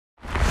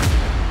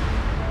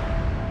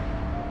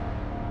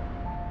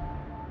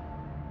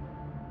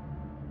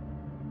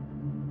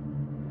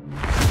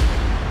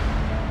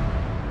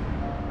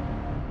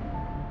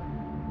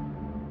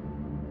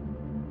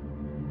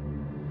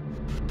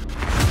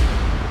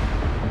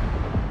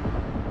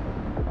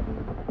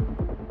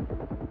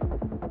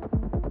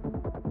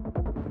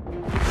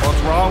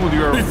on with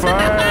your face?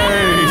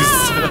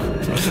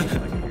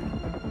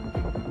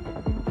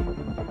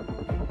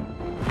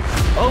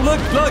 Oh,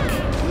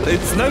 look!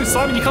 It's no,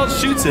 Simon, you can't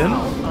shoot him.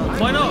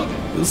 Why not?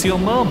 It was your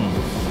mum.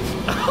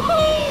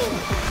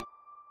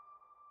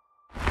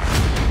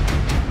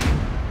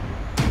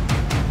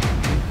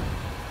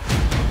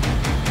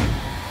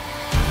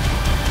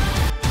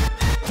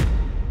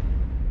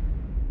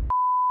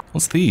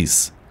 What's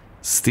these?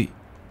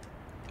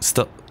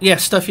 Stuff. Yeah,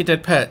 stuff your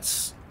dead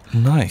pets.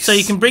 Nice. So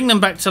you can bring them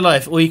back to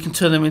life, or you can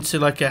turn them into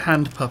like a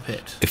hand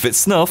puppet. If it's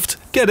snuffed,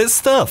 get it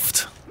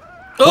stuffed.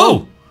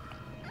 Oh!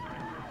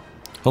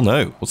 Oh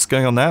no, what's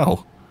going on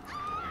now?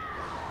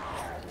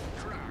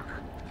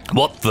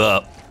 What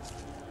the?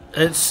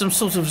 It's some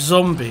sort of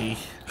zombie.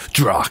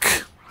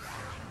 Druck.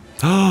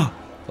 Oh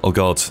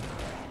god.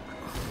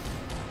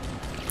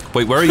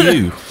 Wait, where are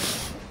you?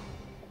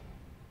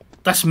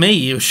 That's me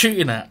you were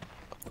shooting at.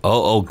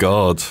 Oh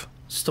god.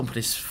 Stomp at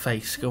his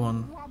face, go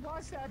on. What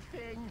was that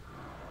thing?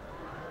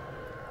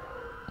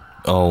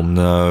 Oh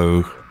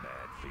no.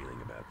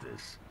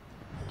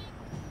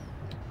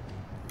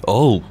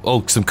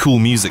 Oh, some cool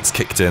music's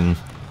kicked in.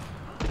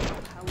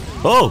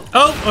 Oh!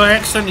 Oh, I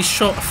accidentally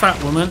shot a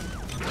fat woman.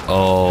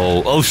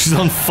 Oh, she's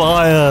on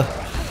fire!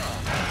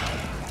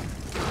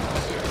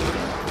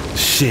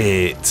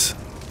 Shit.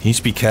 You need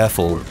to be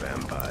careful.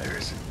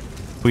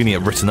 We're gonna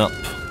get written up.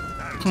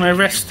 Can I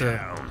arrest her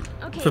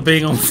for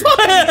being on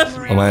fire?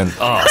 Oh man,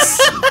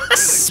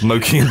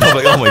 smoking in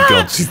public. Oh my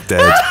god, she's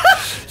dead.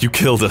 You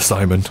killed her,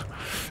 Simon.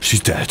 She's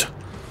dead.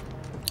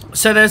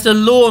 So there's a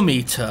law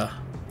meter.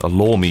 A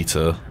law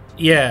meter?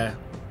 Yeah.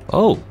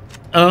 Oh.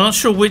 And I'm not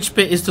sure which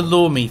bit is the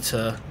law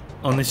meter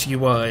on this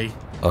UI.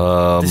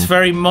 This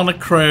very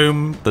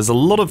monochrome, there's a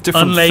lot of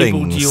different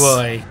unlabeled things.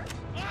 UI.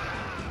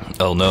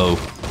 Oh no.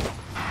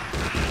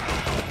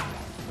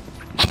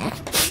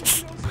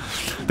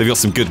 They've got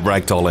some good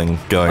ragdolling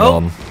going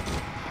on.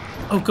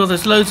 Oh god,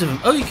 there's loads of them.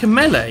 Oh, you can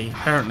melee,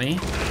 apparently.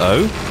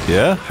 Oh?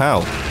 Yeah?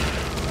 How?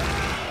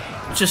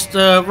 Just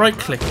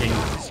right-clicking.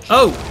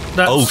 Oh,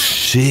 that's... Oh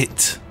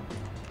shit.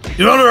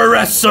 You're under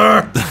arrest,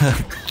 sir!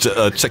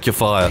 Check your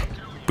fire.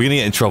 We're gonna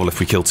get in trouble if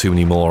we kill too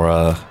many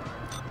more,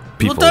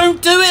 people. Well,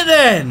 don't do it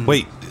then!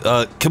 Wait,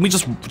 can we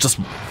just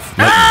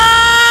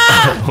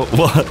Ah!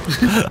 What?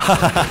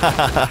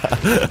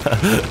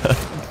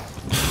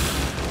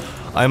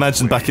 I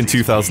imagine back in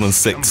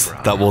 2006,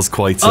 that was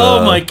quite,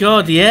 oh my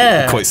god,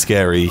 yeah! quite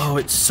scary. Oh,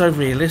 it's so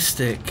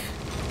realistic.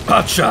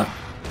 Hot shot!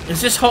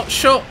 Is this hot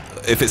shot?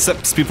 If it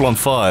sets people on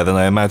fire, then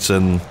I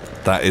imagine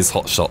that is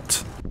hot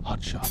shot.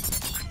 Hot shot.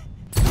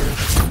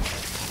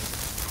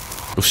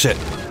 Oh shit.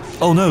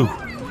 Oh no.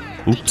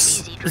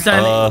 Oops. Is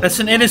that that's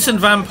an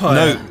innocent vampire?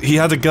 No, he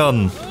had a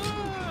gun.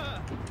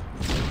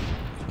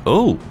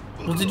 Oh.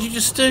 What did you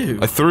just do?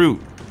 I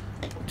threw...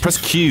 Press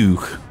Q.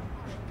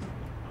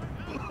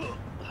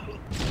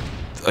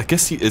 I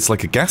guess it's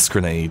like a gas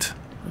grenade.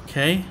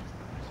 Okay.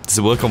 Does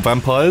it work on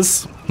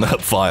vampires? No,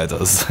 fire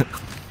does.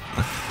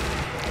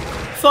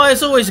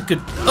 Fire's always a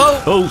good...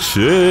 Oh! Oh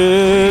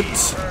shit!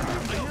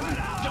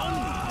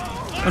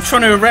 I'm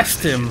trying to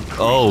arrest him.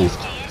 Oh.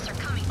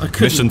 I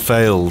couldn't. Mission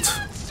failed.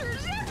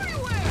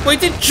 Well, he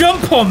did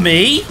jump on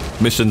me!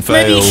 Mission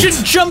failed. Maybe you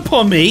shouldn't jump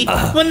on me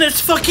when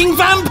there's fucking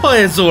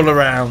vampires all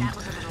around.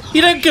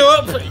 You don't go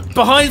up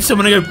behind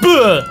someone and go,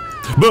 "Buh!"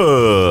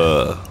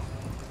 Buh!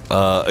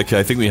 Okay,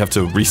 I think we have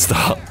to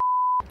restart.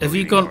 Have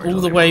you gone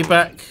all the way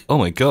back Oh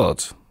my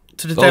god.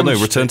 to the Oh no,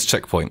 return to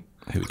checkpoint.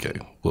 Here we go.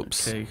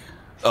 Whoops. Okay.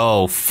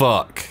 Oh,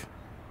 fuck.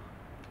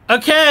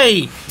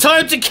 Okay,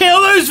 time to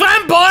kill those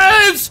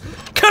vampires!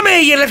 Come here,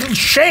 you little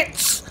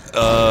shits!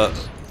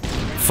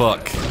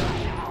 Fuck.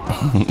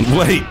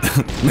 Wait,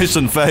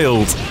 mission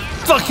failed.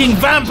 Fucking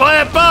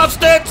vampire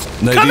bastards!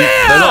 No, Come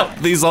they're here! not,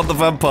 these aren't the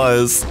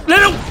vampires.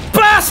 Little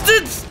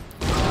bastards!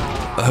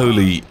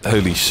 Holy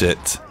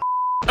shit.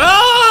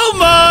 Oh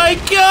my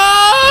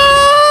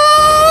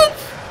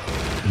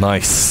god!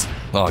 Nice.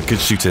 Oh, good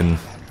shooting.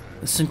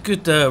 There's some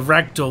good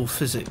ragdoll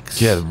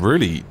physics. Yeah,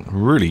 really,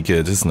 really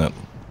good, isn't it?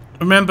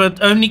 Remember,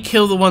 only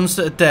kill the ones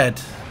that are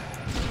dead.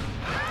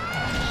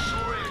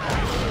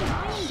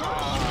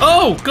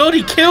 Oh god,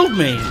 he killed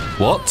me!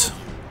 What?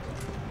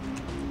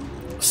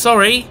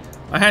 Sorry,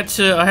 I had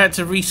to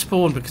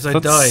respawn because I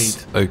died.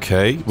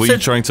 Okay. Were So- you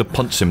trying to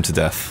punch him to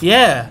death?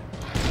 Yeah.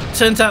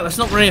 Turns out that's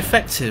not very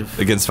effective.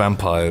 Against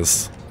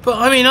vampires. But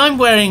I mean, I'm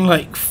wearing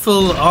like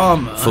full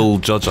armor. Full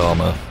judge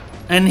armor.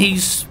 And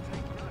he's,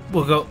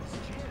 well, got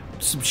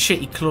some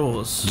shitty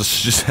claws.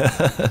 Just I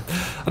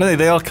don't know,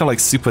 they are kind of like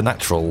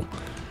supernatural.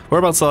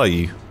 Whereabouts are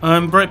you?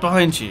 I'm right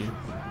behind you.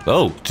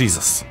 Oh,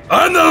 Jesus.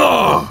 I'm the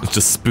law!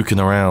 Just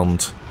spooking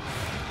around.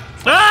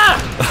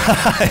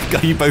 Ah!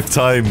 Got you both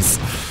times.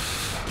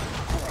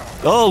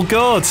 Oh,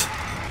 God.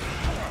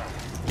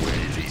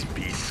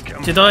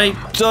 Did I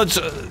Judge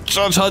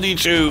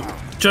Honeydew.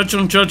 judge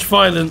on judge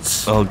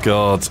violence? Oh,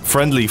 God.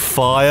 Friendly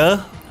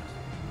fire.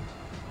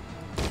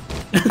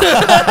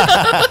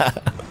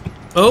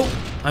 Oh,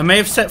 I may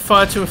have set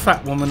fire to a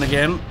fat woman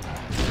again.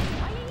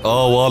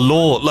 Oh, our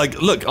law.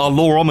 Like, look, our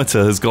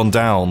lawrometer has gone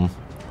down.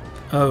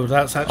 Oh,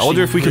 that's actually. I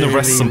wonder if we can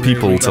arrest some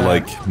people really to, bad.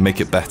 like, make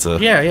it better.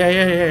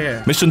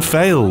 Yeah. Mission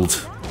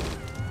failed.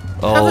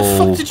 Oh. How the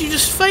fuck did you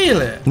just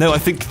fail it? No, I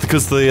think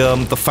because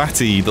the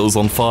fatty that was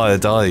on fire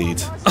died.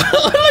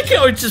 I like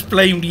how I just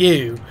blamed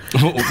you.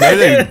 No,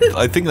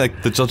 I think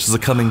like the judges are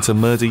coming to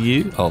murder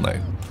you. Oh no.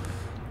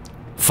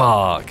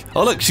 Fuck.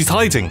 Oh look, she's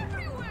hiding.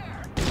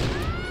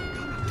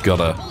 Got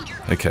her.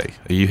 Okay,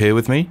 are you here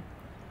with me?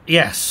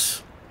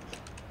 Yes.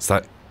 Is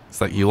that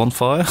you on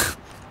fire?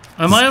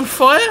 Am I on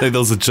fire? No, there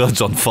was a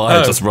judge on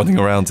fire just running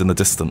around in the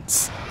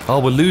distance. Oh,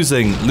 we're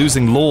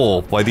losing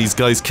law by these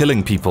guys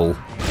killing people.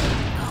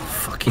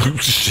 Oh,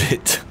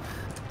 shit.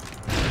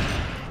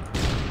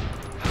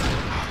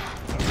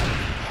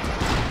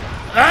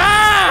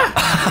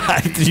 Ah!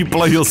 Did you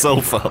blow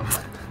yourself up?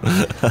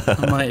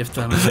 I might have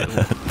done a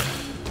little.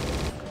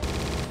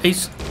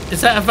 Is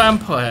that a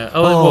vampire?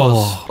 Oh, it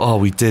was. Oh,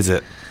 we did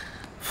it.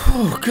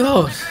 Oh,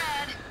 God.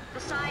 The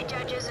side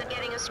judges are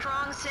getting a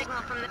strong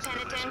signal from the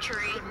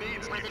penitentiary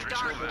where the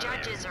dark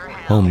judges are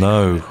held. Oh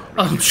no.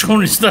 I'm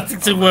sure it's nothing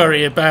to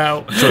worry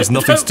about. So it's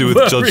nothing to do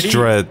with Don't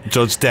worry.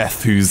 Judge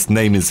Death, whose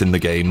name is in the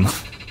game.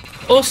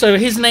 Also,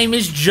 his name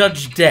is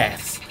Judge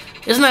Death.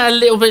 Isn't that a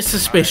little bit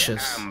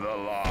suspicious?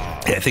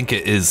 Yeah, I think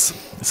it is.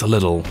 It's a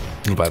little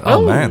bad.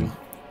 Oh man.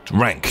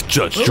 Rank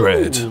Judge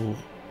Dredd. Ooh.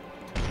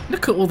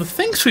 Look at all the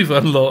things we've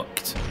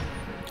unlocked.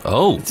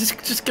 Oh. It's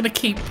just gonna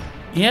keep.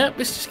 Yep,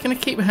 it's just gonna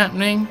keep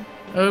happening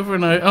over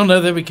and over. Oh no,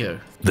 there we go.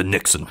 The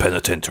Nixon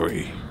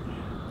Penitentiary.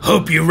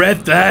 Hope you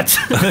read that.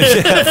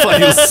 Yeah, I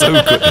thought it was so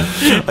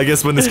good. I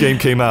guess when this game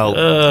came out,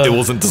 it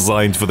wasn't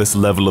designed for this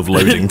level of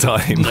loading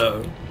time.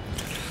 No.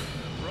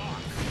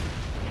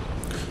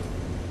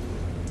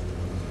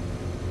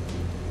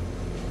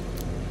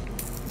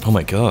 Oh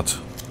my god.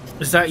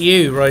 Is that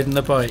you riding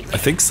the bike? I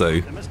think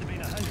so.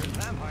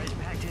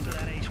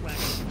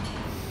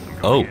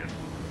 Oh.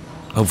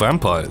 Oh,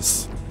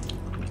 vampires.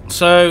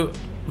 So,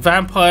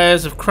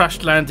 vampires have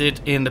crash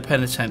landed in the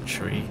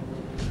penitentiary,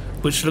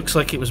 which looks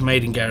like it was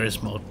made in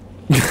Garry's Mod.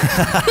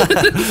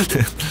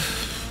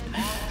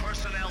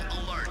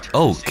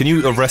 Oh, can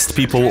you arrest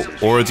people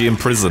already in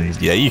prison?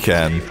 Yeah, you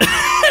can.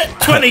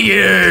 20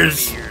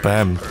 years!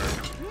 Bam.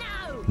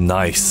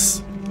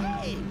 Nice.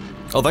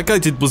 Oh, that guy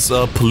was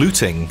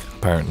polluting,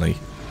 apparently.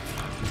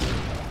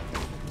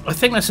 I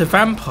think that's a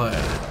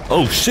vampire.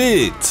 Oh,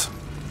 shit!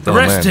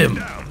 Arrest man.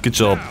 him! Good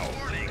job.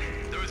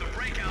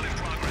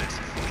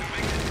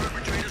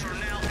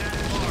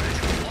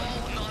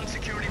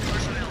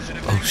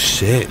 Oh,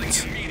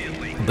 shit.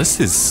 This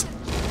is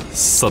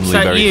suddenly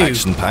that very you?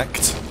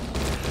 action-packed.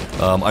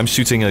 I'm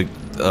shooting a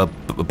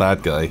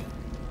bad guy.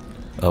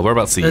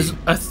 Whereabouts are you?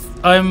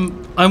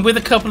 I'm with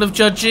a couple of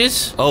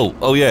judges.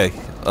 Oh yeah.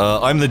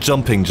 I'm the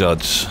jumping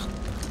judge.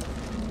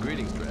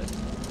 Greetings, Dredd.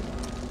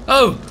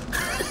 Oh,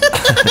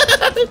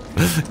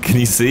 Can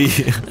you see?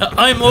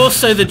 I'm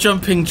also the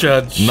jumping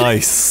judge.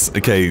 Nice.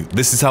 Okay,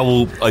 this is how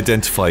we'll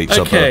identify each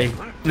Okay,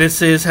 other.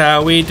 this is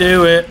how we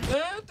do it.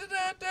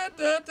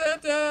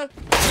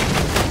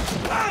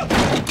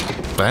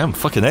 Bam,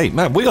 fucking A.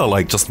 Man, we are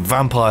like just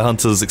vampire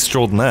hunters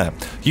extraordinaire.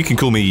 You can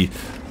call me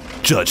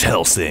Judge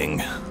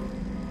Helsing.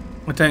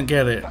 I don't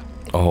get it.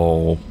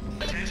 Oh.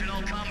 Attention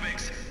all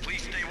convicts.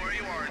 Please stay where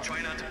you are and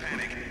try not to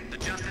panic. The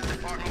Justice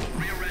Department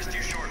will rearrest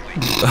you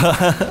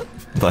shortly.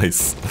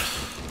 Nice.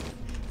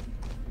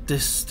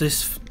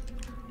 This.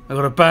 I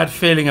got a bad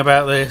feeling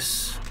about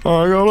this.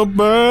 I got a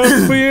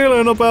bad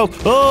feeling about.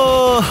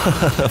 Oh,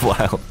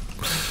 wow.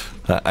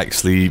 That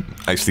actually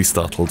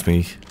startled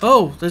me.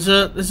 Oh, there's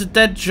a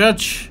dead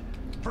judge.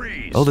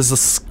 Oh, there's a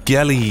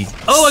skelly.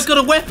 Oh, I got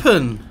a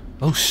weapon.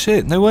 Oh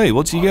shit! No way.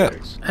 What do you get?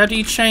 How do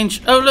you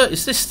change? Oh, look,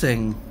 it's this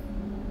thing.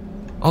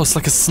 Oh, it's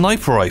like a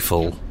sniper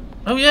rifle.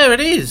 Oh yeah,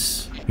 it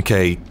is.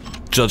 Okay,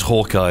 Judge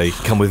Hawkeye,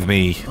 come with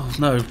me.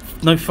 Oh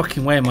no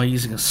fucking way am I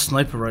using a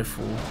sniper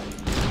rifle.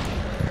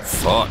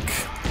 Fuck.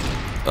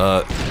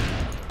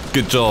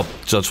 Good job,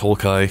 Judge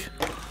Hawkeye.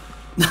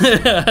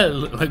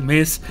 Look like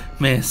miss.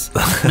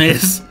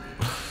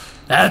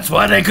 That's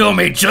why they call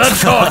me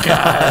Judge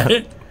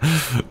Hawkeye.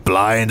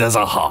 Blind as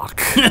a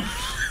hawk.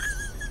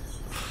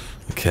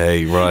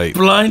 Okay, right.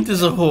 Blind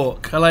as a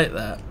hawk. I like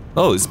that.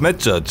 Oh, it's Med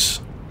Judge.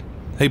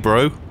 Hey,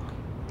 bro.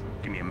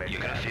 Give me a minute.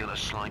 You're gonna feel a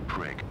slight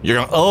prick. You're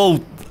gonna.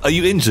 Oh, are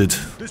you injured?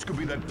 This could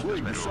be that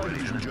plague the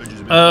Salvation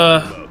judges.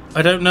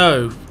 I don't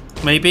know.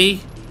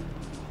 Maybe.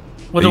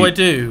 What do I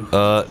do?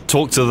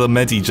 Talk to the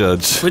Medi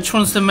Judge. Which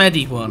one's the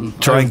Medi one?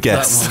 Try Oh, and that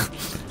guess. one.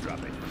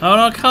 Oh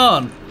no, I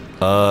can't.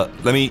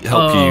 Let me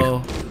help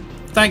Oh.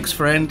 Thanks,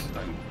 friend.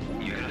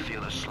 You're gonna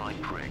feel a slight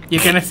prick.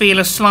 You're gonna feel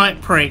a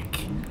slight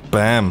prick. you.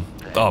 Bam.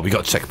 Oh, we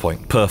got a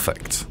checkpoint.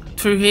 Perfect.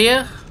 Through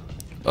here?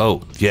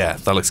 Oh, yeah,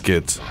 that looks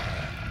good.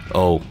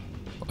 Oh,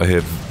 I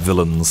hear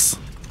villains.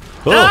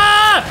 Oh!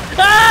 Ah!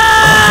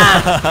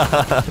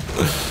 Ah!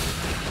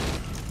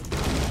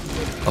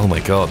 Oh my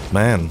god,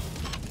 man.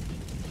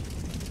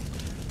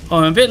 Oh,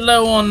 I'm a bit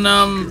low on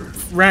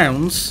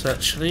rounds,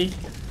 actually.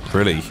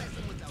 Really?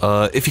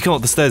 If you come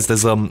up the stairs,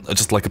 there's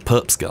just like a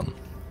perps gun.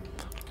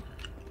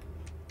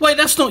 Wait,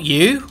 that's not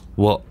you.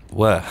 What?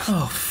 Where?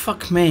 Oh,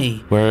 fuck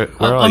me. Where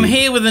are I'm you?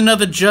 here with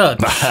another judge.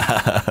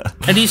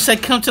 And he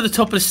said, come to the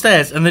top of the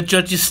stairs. And the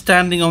judge is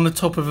standing on the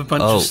top of a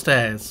bunch of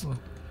stairs.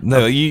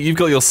 No, you've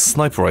got your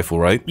sniper rifle,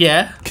 right?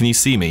 Yeah. Can you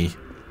see me?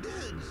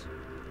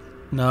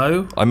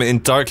 No. I'm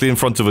directly in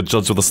front of a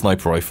judge with a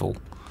sniper rifle.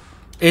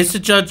 Is the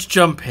judge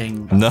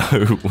jumping? No.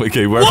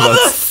 Okay, where What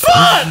the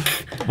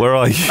fuck? Where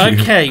are you?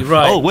 Okay,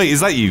 right. Oh, wait,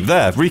 is that you?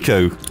 There,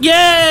 Rico. Yay!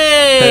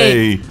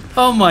 Hey.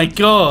 Oh my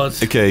god.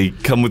 Okay,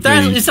 come with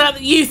me. Is that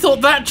you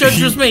thought that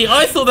judge was me?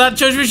 I thought that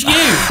judge was you.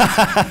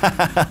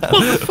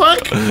 What the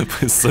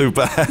fuck? It's so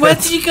bad. Where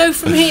did you go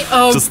from here?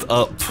 Oh, Just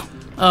up.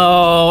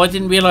 oh, I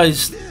didn't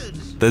realise.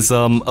 There's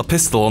a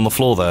pistol on the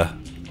floor there.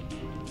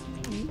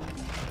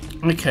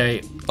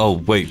 Okay. Oh,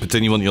 wait, but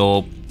didn't you want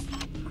your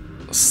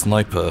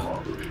sniper?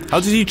 How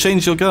did you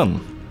change your gun?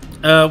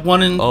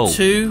 1 and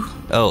 2.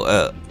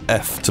 Oh,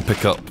 F to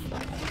pick up.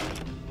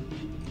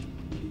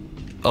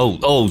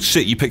 Oh,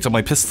 shit, you picked up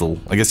my pistol.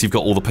 I guess you've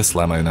got all the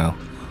pistol ammo now.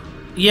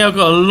 Yeah, I've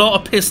got a lot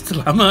of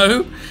pistol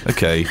ammo.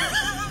 Okay.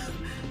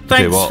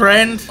 Thanks, well,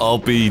 friend. I'll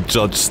be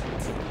Judge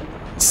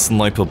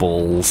Sniper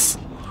Balls.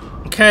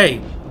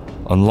 Okay.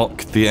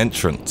 Unlock the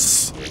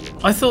entrance.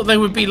 I thought there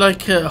would be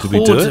like a Did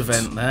we do horde it?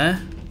 event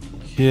there.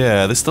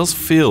 Yeah, this does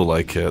feel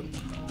like it.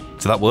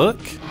 Did that work?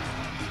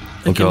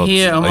 I can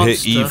hear a I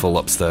monster. hear evil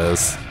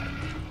upstairs.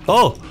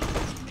 Oh!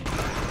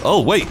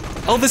 Oh, wait.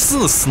 Oh, this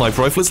isn't a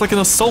sniper rifle, it's like an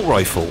assault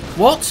rifle.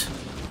 What?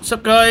 What's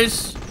up,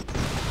 guys?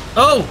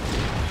 Oh!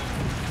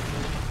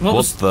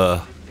 What's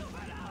the...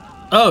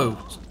 Oh,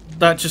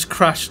 that just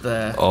crashed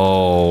there.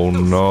 Oh,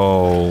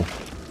 no.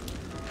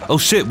 Oh,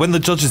 shit, when the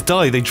judges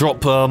die, they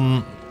drop,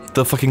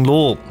 the fucking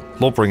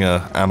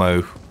Lawbringer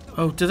ammo.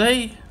 Oh, do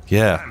they?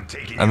 Yeah.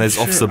 And there's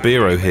Officer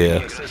Biro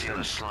here. You're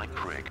a slight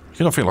prick.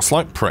 You're not feeling a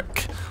slight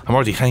prick. I'm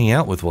already hanging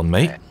out with one,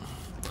 mate.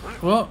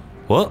 What?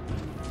 What?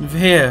 Over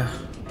here.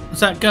 What's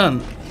that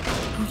gun?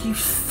 Oh, you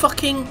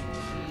fucking...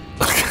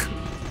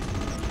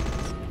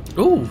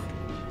 Ooh.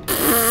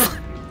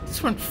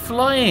 This went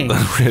flying.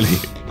 Really?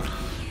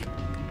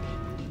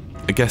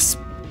 I guess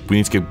we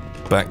need to go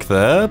back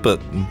there, but...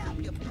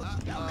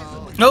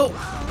 Oh!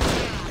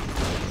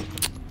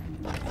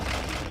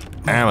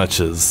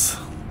 Amateurs.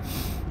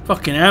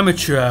 Fucking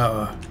amateur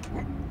hour.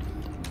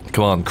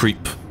 Come on,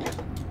 creep.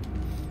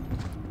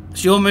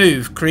 It's your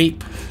move,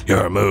 creep.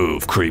 Your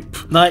move,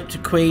 creep. Knight to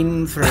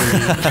queen 3.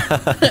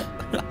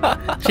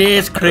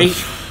 Cheers, creep.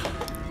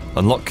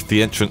 Unlock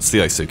the entrance to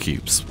the ISO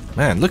cubes.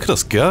 Man, look at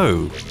us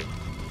go.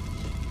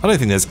 I don't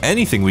think there's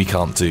anything we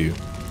can't do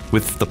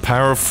with the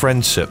power of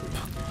friendship.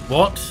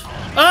 What?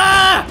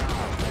 Ah!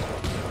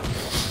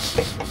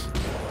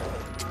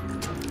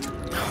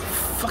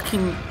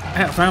 Fucking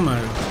out of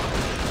ammo.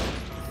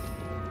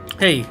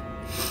 Hey.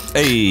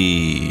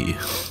 Hey.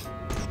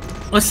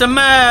 What's the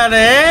matter?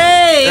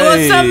 Hey!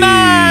 What's the Hey.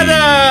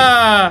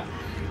 matter?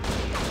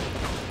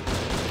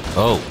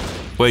 Oh,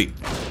 wait.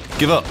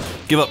 Give up.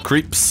 Give up,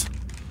 creeps.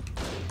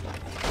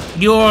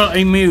 You're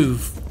a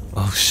move.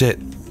 Oh, shit.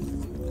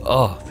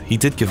 Oh, he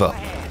did give up.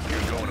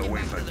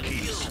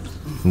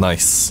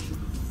 Nice.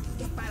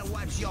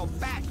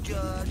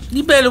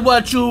 You better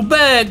watch your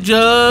back, Man,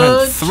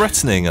 Judge.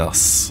 threatening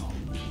us.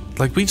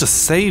 Like, we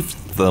just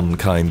saved them,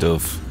 kind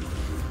of.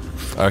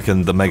 I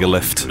reckon the mega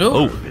lift.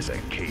 Oh. Oh.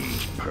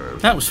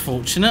 That was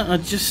fortunate. I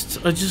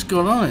just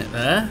got on it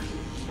there.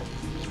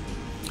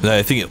 No,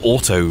 I think it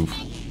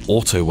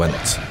auto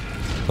went.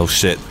 Oh,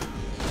 shit.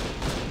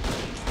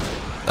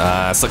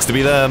 Sucks to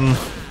be them.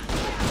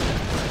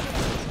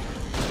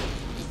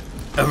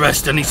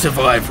 Arrest any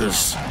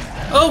survivors.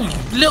 Oh,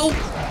 you little.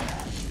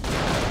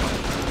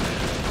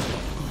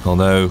 Oh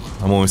no,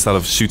 I'm almost out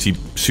of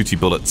shooty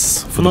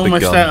bullets for I'm the big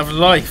almost gun. out of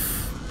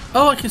life.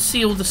 Oh, I can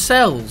see all the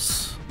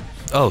cells.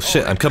 Oh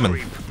shit, I'm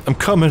coming. I'm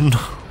coming.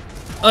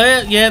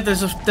 Oh yeah,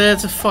 there's a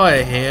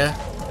fire here.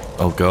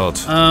 Oh god.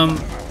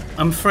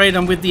 I'm afraid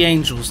I'm with the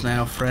angels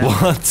now, friend.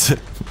 What?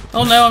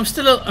 Oh no, I'm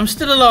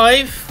still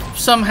alive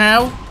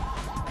somehow.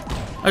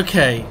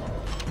 Okay,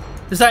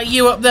 is that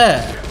you up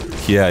there?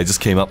 Yeah, I just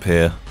came up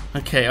here.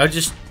 Okay,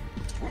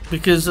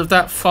 because of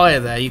that fire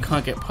there, you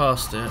can't get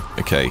past it.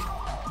 Okay.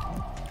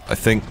 I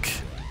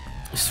think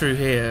It's through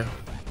here.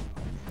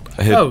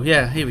 I hear, Oh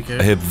yeah, here we go.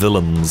 I hear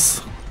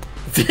villains.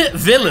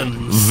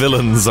 Villains.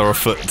 Villains are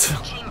afoot.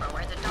 Chamber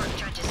where the Dark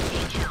Judges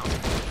need help.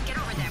 Get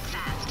over there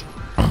fast.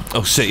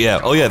 Oh shit,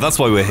 yeah. Oh yeah, that's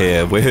why we're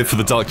here. We're here for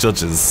the Dark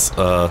Judges.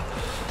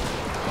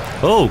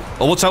 Oh,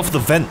 watch out for the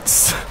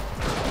vents.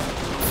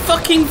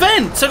 Fucking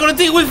vents! I gotta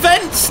deal with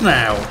vents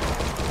now.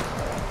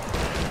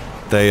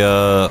 They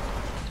are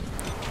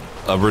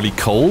really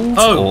cold.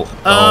 Oh,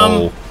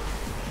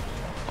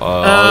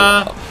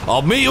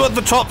 I'll meet you at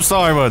the top,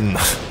 Simon.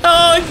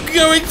 I'm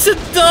going to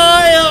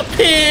die up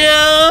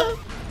here.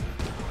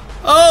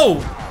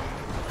 Oh,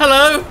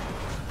 hello.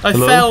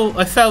 Hello?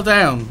 I fell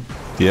down.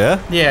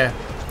 Yeah? Yeah.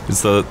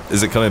 Is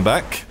it coming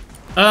back?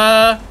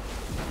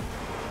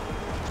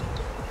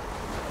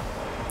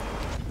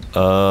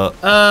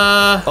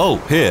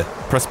 Oh, here.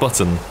 Press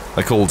button.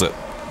 I called it.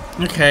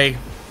 Okay.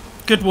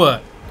 Good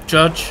work,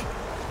 Judge.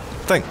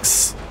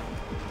 Thanks.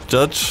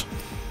 Judge.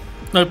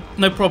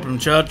 No problem,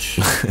 Judge.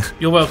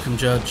 You're welcome,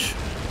 Judge.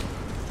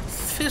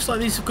 Feels like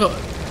these have got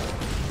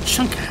a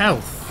chunk of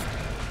health.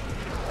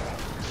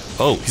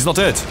 Oh, he's not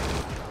dead.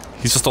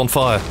 He's just on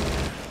fire.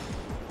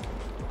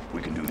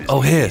 We can do this. Oh,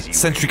 here,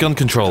 sentry gun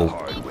control.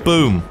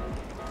 Boom.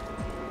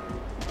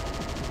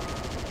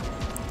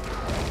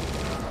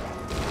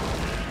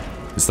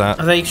 Is Are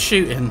they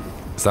shooting?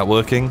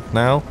 working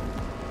now?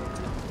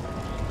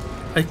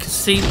 I can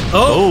see.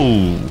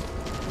 Oh.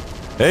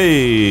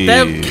 Hey.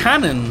 They're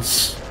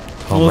cannons.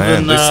 Oh more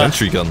man, than, those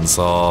sentry guns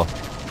are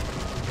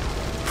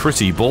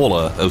pretty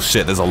baller. Oh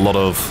shit, there's a lot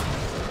of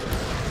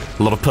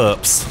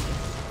perps.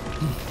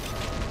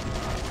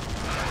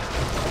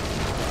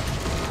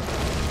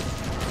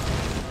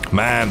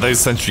 Man, those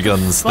sentry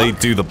guns, they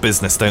do the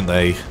business, don't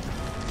they?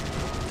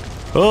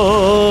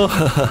 Oh!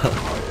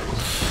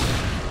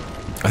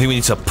 I think we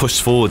need to push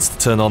forwards to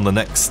turn on the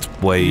next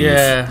wave.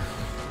 Yeah.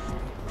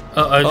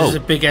 Uh-oh, there's a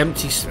big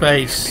empty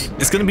space.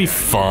 It's gonna be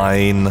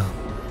fine.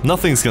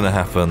 Nothing's gonna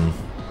happen.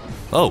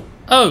 Oh.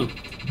 Oh,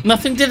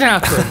 nothing did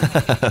happen.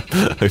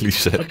 Holy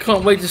shit. I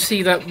can't wait to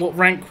see what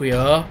rank we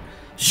are.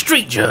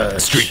 Street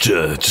Judge. Street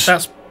Judge.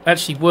 That's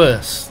actually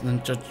worse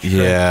than Judge.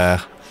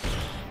 Yeah.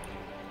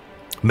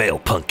 Male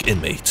punk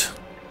inmate.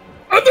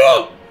 I'm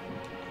not.